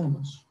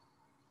cristianos.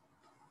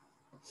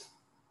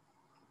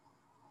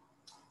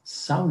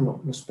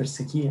 Saulo los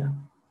perseguía.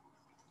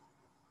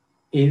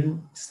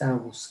 Él estaba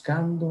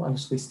buscando a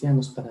los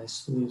cristianos para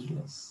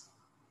destruirles.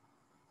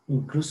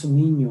 Incluso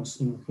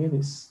niños y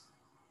mujeres,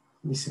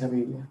 dice la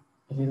Biblia.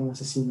 Él era un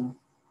asesino,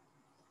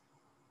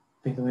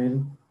 pero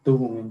él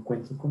tuvo un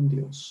encuentro con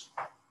Dios,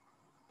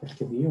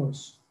 porque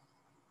Dios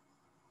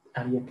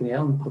había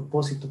creado un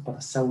propósito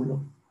para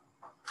Saulo.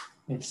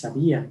 Él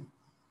sabía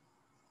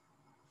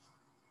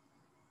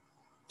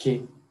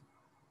que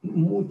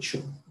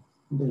mucho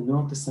del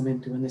Nuevo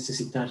Testamento iba a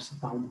necesitarse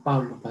a un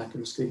Pablo para que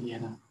lo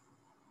escribiera.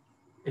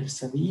 Él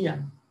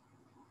sabía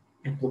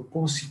el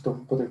propósito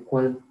por el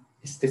cual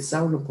este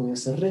Saulo podía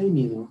ser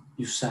redimido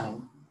y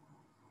usado.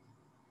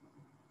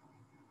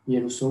 Y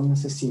él usó un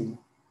asesino,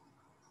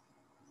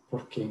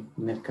 porque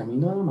en el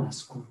camino a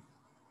Damasco,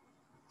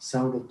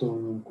 Saulo tuvo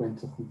un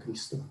encuentro con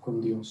Cristo, con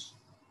Dios.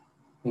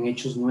 En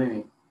Hechos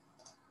 9,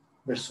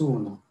 verso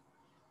 1.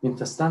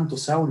 Mientras tanto,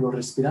 Saulo,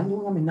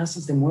 respirando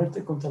amenazas de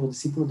muerte contra los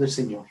discípulos del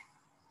Señor,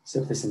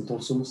 se presentó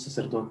al sumo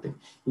sacerdote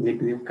y le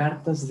pidió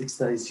cartas de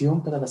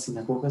extradición para las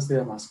sinagogas de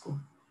Damasco.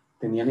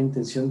 Tenía la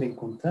intención de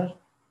encontrar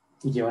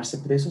y llevarse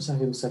presos a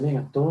Jerusalén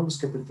a todos los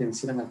que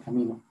pertenecieran al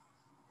camino,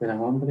 fueran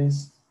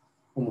hombres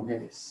o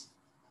mujeres.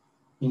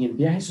 En el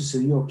viaje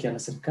sucedió que al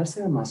acercarse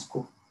a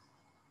Damasco,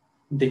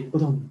 de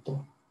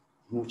pronto,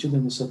 muchos de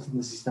nosotros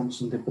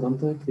necesitamos un de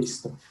pronto de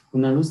Cristo,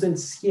 una luz del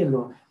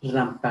cielo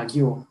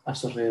rampagueó a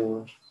su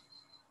alrededor.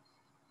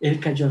 Él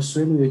cayó al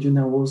suelo y oyó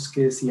una voz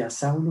que decía: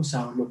 Saulo,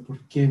 Saulo, ¿por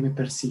qué me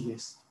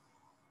persigues?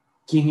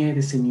 ¿Quién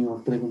eres,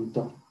 Señor?,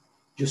 preguntó.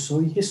 Yo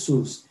soy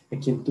Jesús, a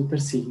quien tú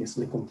persigues,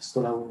 le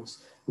contestó la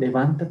voz.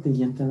 Levántate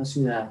y entra en la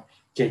ciudad,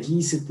 que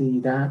allí se te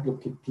dirá lo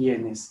que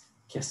tienes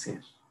que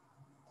hacer.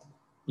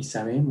 Y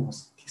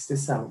sabemos que este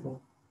Saulo,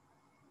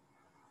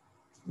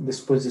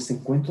 después de ese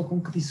encuentro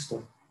con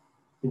Cristo,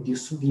 él dio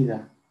su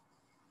vida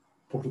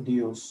por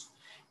Dios.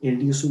 Él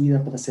dio su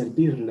vida para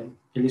servirle.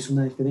 Él hizo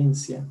una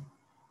diferencia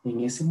en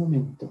ese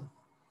momento.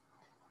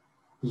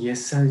 Y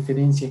esa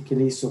diferencia que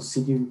él hizo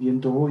sigue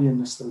viviendo hoy en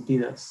nuestras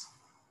vidas.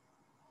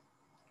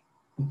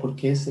 ¿Por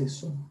qué es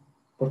eso?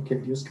 Porque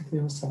el Dios que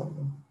creó a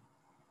Saulo,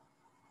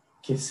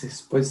 que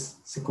después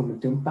se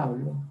convirtió en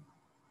Pablo,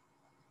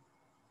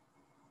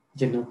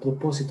 llenó el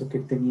propósito que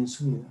él tenía en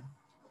su vida.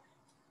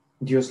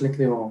 Dios le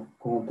creó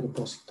con un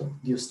propósito.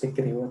 Dios te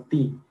creó a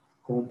ti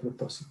con un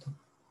propósito.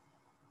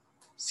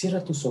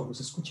 Cierra tus ojos,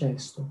 escucha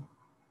esto.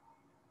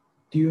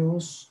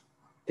 Dios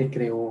te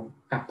creó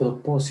a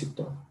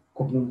propósito,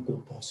 con un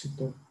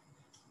propósito.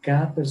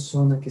 Cada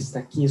persona que está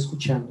aquí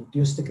escuchando,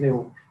 Dios te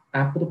creó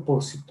a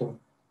propósito,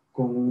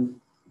 con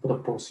un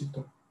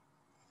propósito.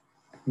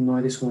 No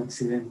eres un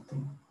accidente,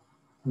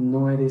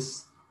 no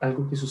eres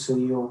algo que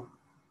sucedió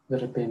de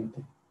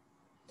repente.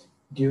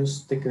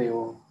 Dios te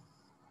creó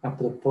a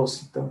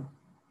propósito,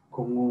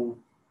 con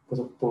un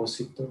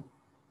propósito.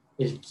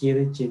 Él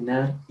quiere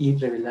llenar y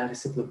revelar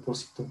ese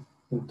propósito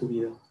en tu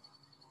vida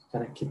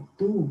para que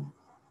tú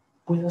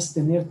puedas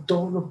tener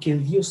todo lo que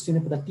Dios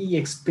tiene para ti y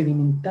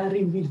experimentar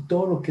y vivir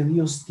todo lo que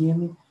Dios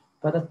tiene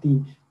para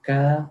ti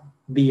cada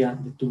día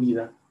de tu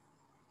vida.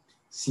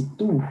 Si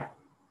tú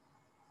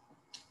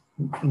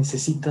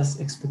necesitas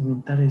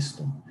experimentar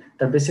esto,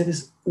 tal vez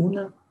eres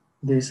una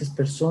de esas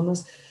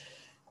personas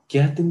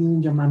que ha tenido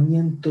un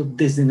llamamiento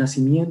desde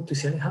nacimiento y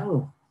se ha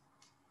alejado.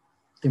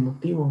 Te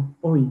motivo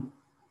hoy.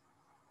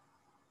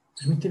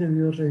 Permítele a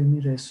Dios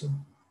redimir eso.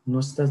 No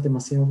estás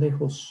demasiado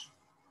lejos.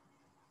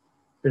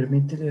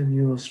 Permítele a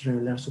Dios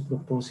revelar su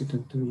propósito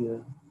en tu vida.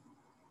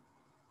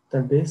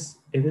 Tal vez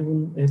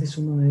eres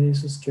uno de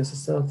esos que has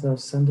estado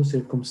atravesando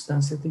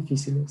circunstancias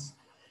difíciles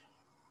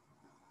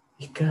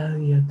y cada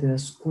día te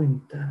das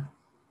cuenta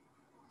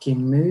que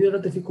en medio de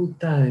las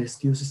dificultades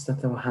Dios está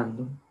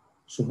trabajando,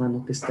 su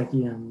mano te está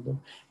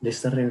guiando, le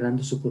está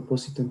revelando su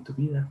propósito en tu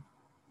vida.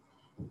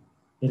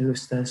 Él lo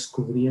está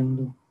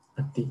descubriendo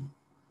a ti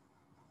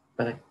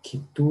para que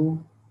tú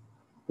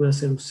puedas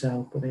ser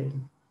usado por Él.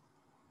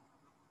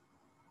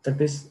 Tal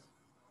vez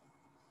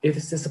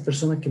eres esa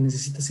persona que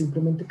necesita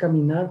simplemente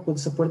caminar por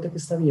esa puerta que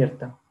está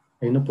abierta.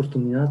 Hay una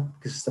oportunidad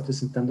que se está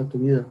presentando a tu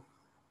vida.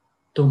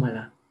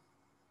 Tómala,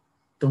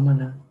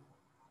 tómala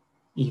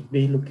y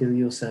ve lo que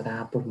Dios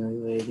hará por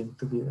medio de ella en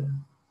tu vida.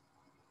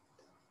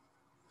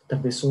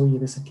 Tal vez hoy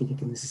eres aquella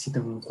que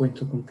necesita un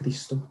encuentro con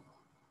Cristo.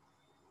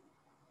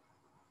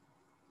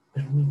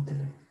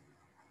 Permítele.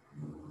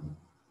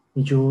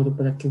 Y yo oro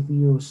para que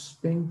Dios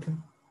venga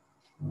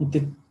y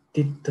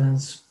te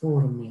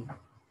transforme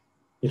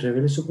y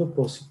revele su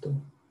propósito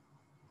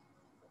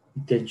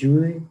y te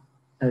ayude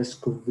a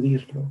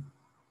descubrirlo,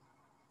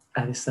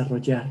 a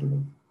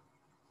desarrollarlo,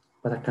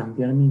 para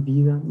cambiar mi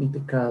vida, mi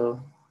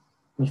pecado,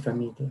 mi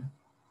familia.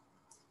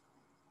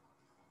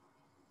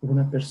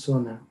 Una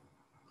persona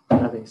a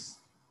la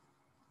vez.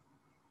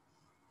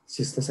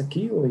 Si estás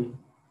aquí hoy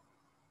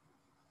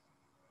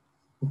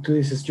y tú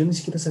dices, yo ni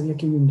siquiera sabía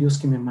que había un Dios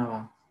que me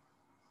amaba.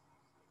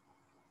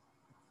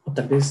 O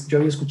tal vez yo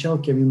había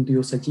escuchado que había un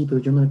Dios allí, pero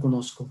yo no le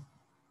conozco.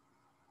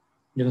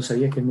 Yo no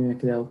sabía que Él me había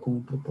creado con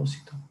un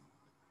propósito.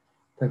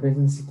 Tal vez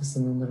necesitas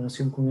tener una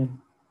relación con Él.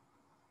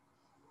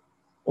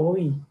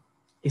 Hoy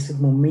es el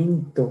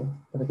momento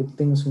para que tú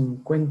tengas un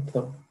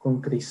encuentro con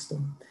Cristo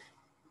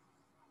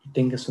y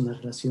tengas una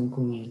relación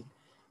con Él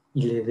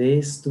y le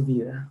des tu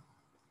vida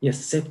y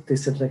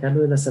aceptes el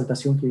regalo de la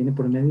salvación que viene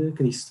por medio de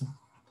Cristo.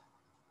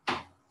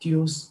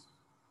 Dios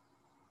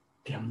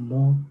te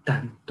amó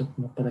tanto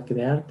como para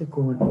crearte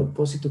con el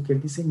propósito que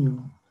Él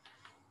diseñó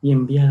y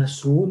enviar a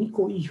su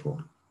único Hijo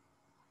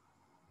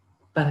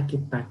para que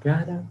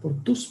pagara por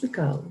tus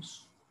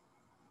pecados,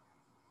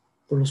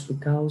 por los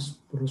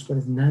pecados por los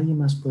cuales nadie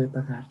más puede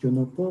pagar. Yo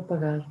no puedo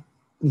pagar,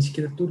 ni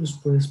siquiera tú los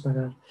puedes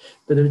pagar,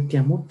 pero Él te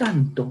amó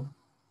tanto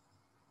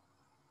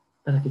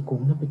para que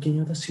con una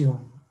pequeña oración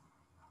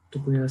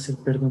tú pudieras ser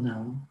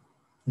perdonado,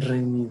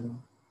 redimido.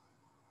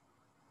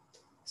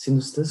 Si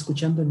nos estás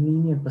escuchando en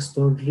línea, el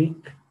pastor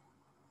Rick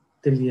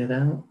te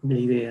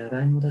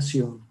liderará en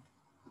oración.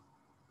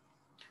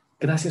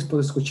 Gracias por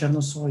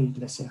escucharnos hoy,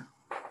 iglesia.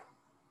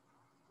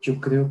 Yo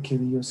creo que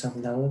Dios ha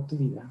hablado a tu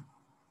vida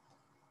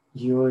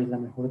y hoy la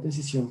mejor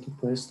decisión que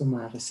puedes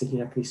tomar es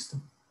seguir a Cristo,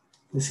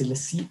 decirle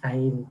sí a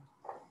Él.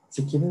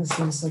 Si quieres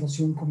hacer esa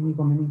oración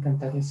conmigo, a mí me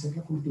encantaría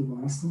hacerla contigo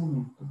en este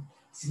momento.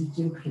 Así que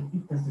quiero que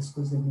repitas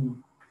después de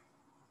mí.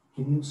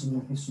 Querido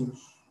Señor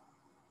Jesús,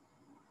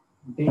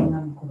 ven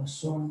a mi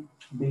corazón,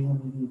 ven a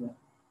mi vida.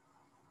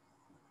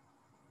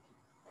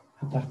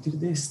 A partir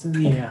de este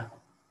día,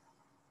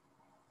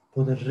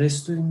 por el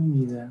resto de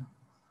mi vida,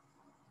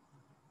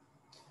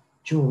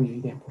 yo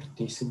viviré por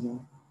ti,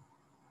 Señor.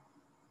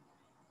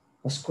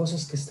 Las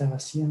cosas que estaba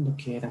haciendo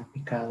que eran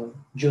pecado,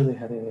 yo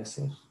dejaré de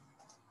hacer.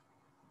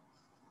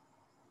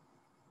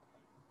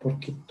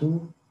 Porque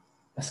tú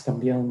has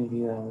cambiado mi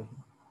vida hoy.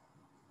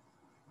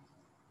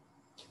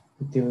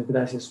 Y te doy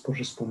gracias por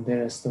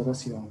responder a esta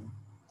oración.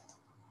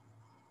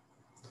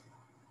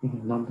 En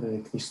el nombre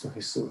de Cristo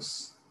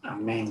Jesús.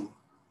 Amén.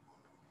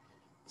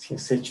 Si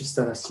has hecho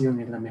esta oración,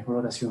 es la mejor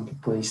oración que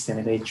pudiste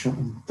haber hecho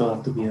en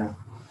toda tu vida.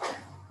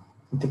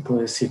 Y te puedo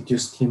decir,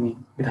 Dios tiene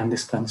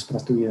grandes planes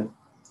para tu vida.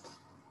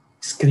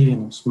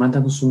 escríbenos,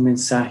 mándanos un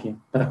mensaje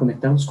para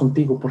conectarnos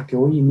contigo, porque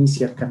hoy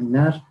inicia el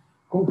caminar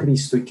con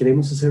Cristo y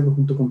queremos hacerlo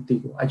junto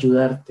contigo,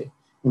 ayudarte,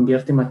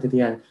 enviarte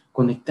material,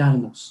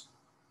 conectarnos.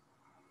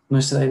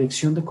 Nuestra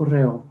dirección de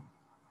correo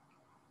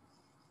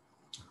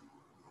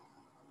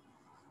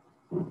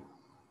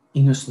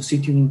y nuestro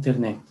sitio en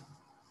internet.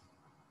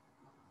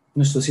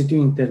 Nuestro sitio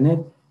en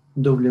internet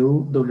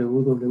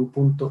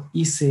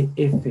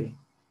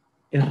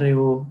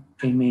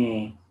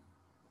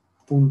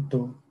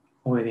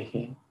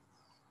www.icfrome.org.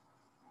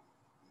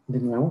 De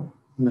nuevo,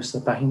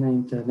 nuestra página de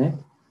internet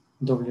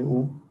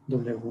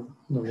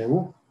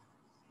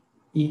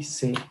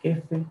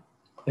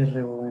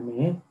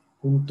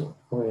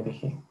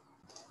www.icfrome.org.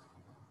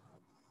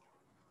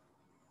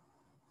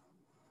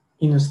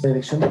 Y nuestra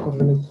dirección de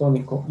correo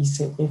electrónico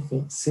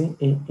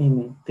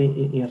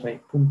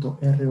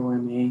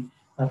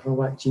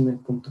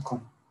icfcenter.rome@gmail.com.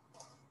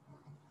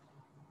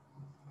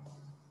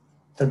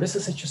 Tal vez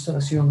has hecho esta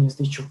oración y has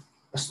dicho,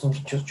 pastor,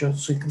 yo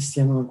soy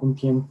cristiano algún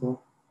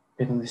tiempo,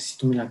 pero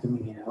necesito un milagro en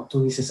mi vida. O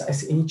tú dices,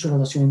 he hecho la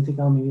oración, he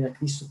entregado mi vida a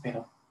Cristo,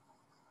 pero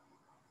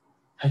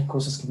hay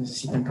cosas que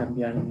necesitan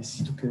cambiar y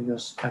necesito que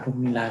Dios haga un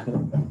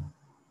milagro.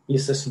 Y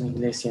esta es una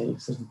iglesia y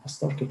este es un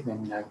pastor que crea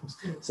milagros.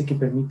 Así que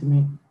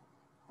permíteme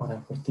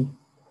orar por ti.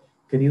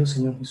 Querido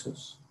Señor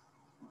Jesús,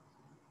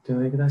 te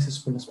doy gracias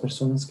por las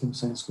personas que nos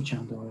están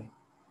escuchando hoy.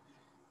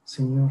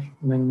 Señor,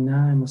 no hay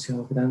nada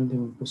demasiado grande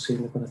o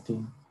imposible para ti.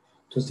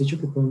 Tú has dicho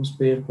que podemos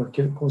pedir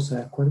cualquier cosa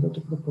de acuerdo a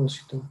tu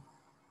propósito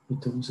y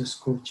tú nos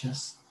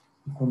escuchas.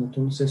 Y cuando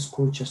tú nos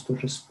escuchas, tú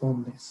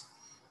respondes.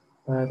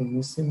 Padre, en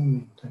este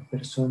momento hay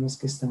personas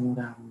que están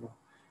orando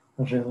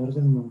alrededor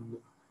del mundo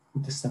y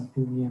te están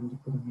pidiendo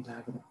por un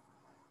milagro.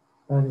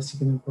 Padre, así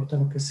que no importa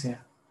lo que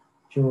sea,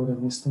 yo oro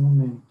en este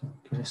momento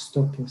que les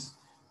toques,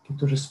 que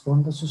tú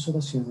respondas sus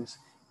oraciones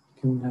y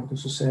que un milagro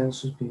suceda en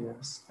sus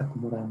vidas.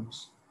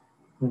 Acomodamos.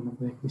 En el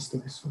nombre de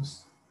Cristo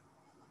Jesús.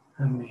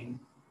 Amén.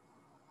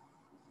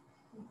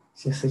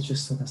 Si has hecho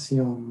esta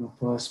oración, no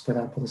puedo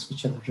esperar por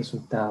escuchar los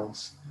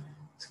resultados.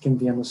 Así que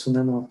envíanos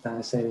una nota a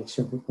esa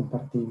dirección que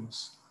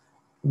compartimos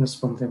y nos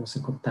pondremos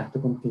en contacto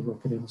contigo.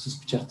 Queremos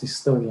escuchar tu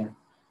historia.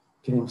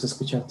 Queremos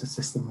escuchar tu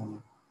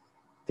testimonio.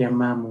 Te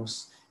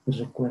amamos y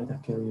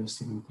recuerda que Dios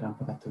tiene un plan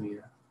para tu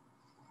vida.